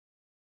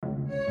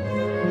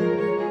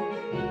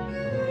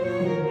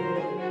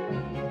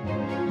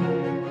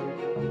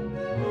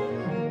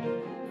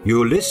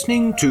You're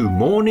listening to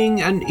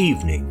Morning and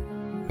Evening,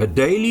 a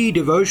daily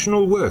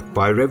devotional work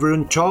by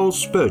Reverend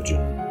Charles Spurgeon.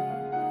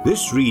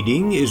 This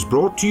reading is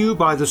brought to you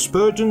by the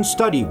Spurgeon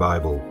Study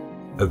Bible,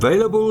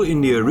 available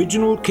in the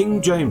original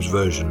King James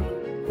Version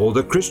or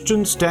the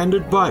Christian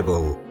Standard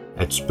Bible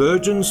at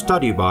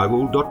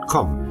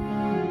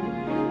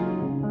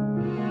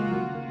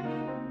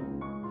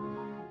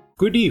spurgeonstudybible.com.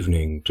 Good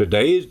evening.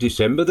 Today is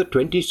December the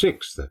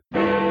 26th.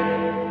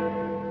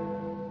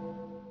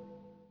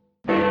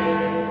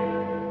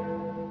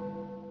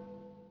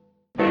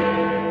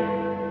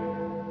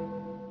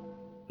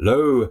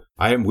 Lo,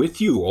 I am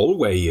with you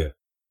alway.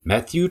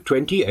 Matthew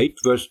 28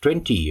 verse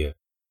 20.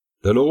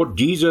 The Lord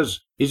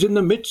Jesus is in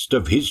the midst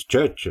of his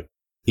church.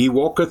 He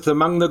walketh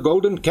among the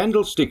golden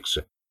candlesticks.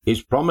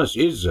 His promise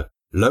is,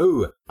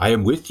 Lo, I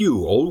am with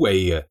you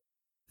alway.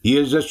 He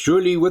is as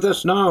surely with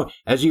us now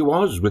as he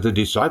was with the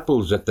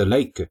disciples at the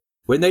lake,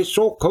 when they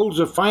saw coals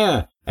of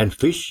fire, and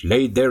fish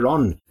laid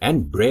thereon,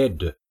 and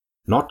bread.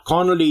 Not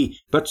carnally,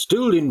 but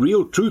still in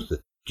real truth,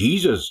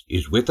 Jesus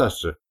is with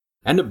us.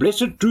 And a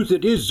blessed truth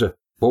it is,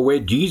 for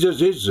where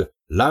Jesus is,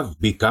 love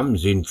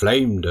becomes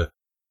inflamed.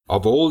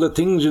 Of all the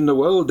things in the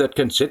world that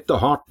can set the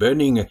heart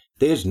burning,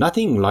 there's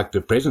nothing like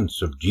the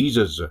presence of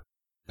Jesus.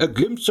 A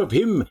glimpse of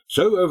him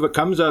so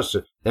overcomes us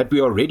that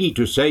we are ready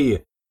to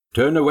say,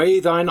 Turn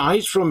away thine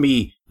eyes from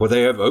me, for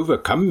they have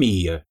overcome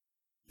me.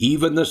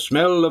 Even the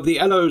smell of the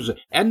aloes,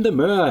 and the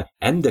myrrh,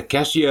 and the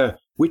cassia,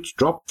 which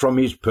dropped from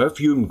his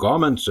perfumed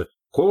garments,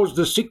 cause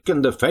the sick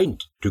and the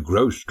faint to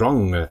grow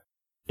strong.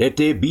 Let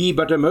there be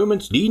but a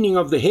moment's leaning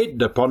of the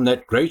head upon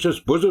that gracious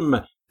bosom,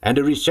 and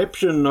a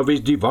reception of his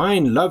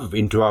divine love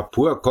into our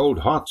poor cold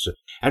hearts,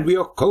 and we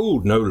are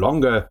cold no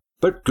longer,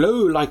 but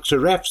glow like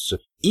seraphs,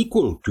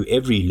 equal to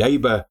every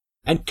labor,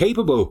 and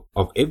capable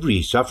of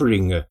every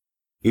suffering.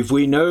 If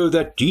we know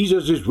that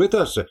Jesus is with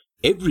us,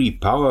 every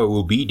power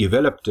will be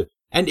developed,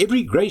 and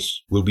every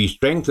grace will be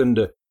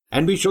strengthened,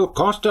 and we shall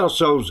cast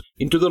ourselves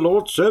into the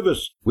Lord's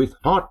service with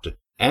heart,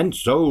 and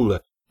soul,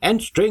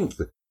 and strength.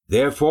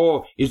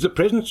 Therefore is the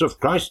presence of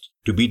Christ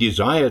to be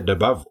desired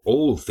above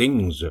all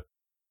things.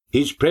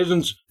 His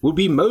presence will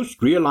be most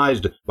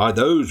realized by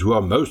those who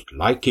are most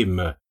like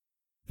him.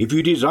 If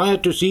you desire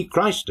to see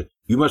Christ,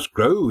 you must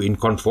grow in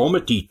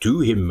conformity to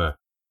him.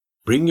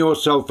 Bring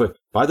yourself,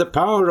 by the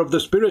power of the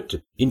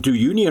Spirit, into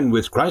union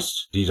with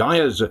Christ's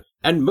desires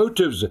and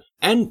motives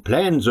and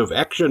plans of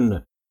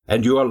action,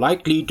 and you are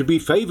likely to be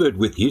favored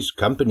with his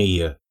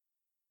company.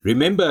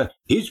 Remember,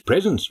 his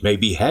presence may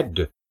be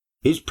had.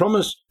 His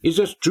promise is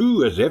as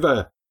true as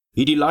ever.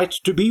 He delights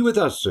to be with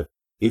us.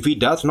 If he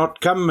doth not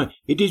come,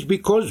 it is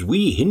because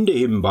we hinder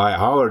him by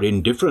our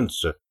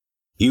indifference.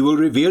 He will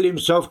reveal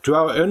himself to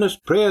our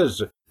earnest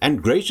prayers,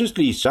 and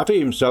graciously suffer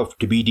himself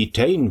to be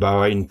detained by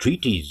our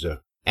entreaties,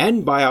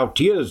 and by our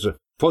tears,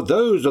 for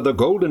those are the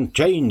golden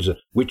chains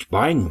which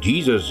bind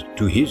Jesus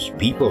to his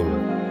people.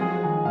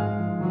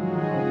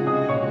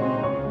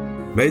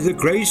 May the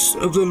grace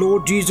of the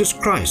Lord Jesus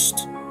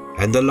Christ,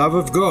 and the love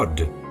of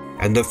God,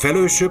 and the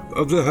fellowship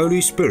of the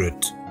Holy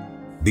Spirit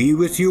be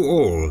with you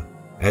all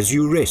as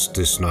you rest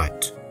this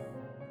night.